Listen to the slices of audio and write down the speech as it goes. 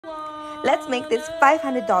Let's make this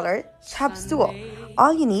 $500 chub stool.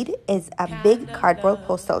 All you need is a big cardboard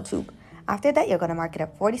postal tube. After that, you're going to mark it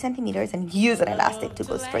at 40 centimeters and use an elastic to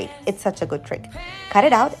go straight. It's such a good trick. Cut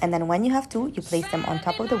it out, and then when you have two, you place them on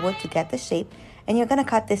top of the wood to get the shape, and you're going to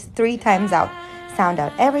cut this 3 times out. Sound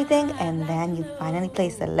out everything, and then you finally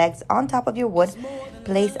place the legs on top of your wood.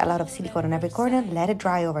 Place a lot of silicone on every corner, let it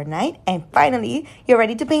dry overnight, and finally, you're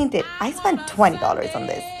ready to paint it. I spent $20 on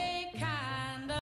this.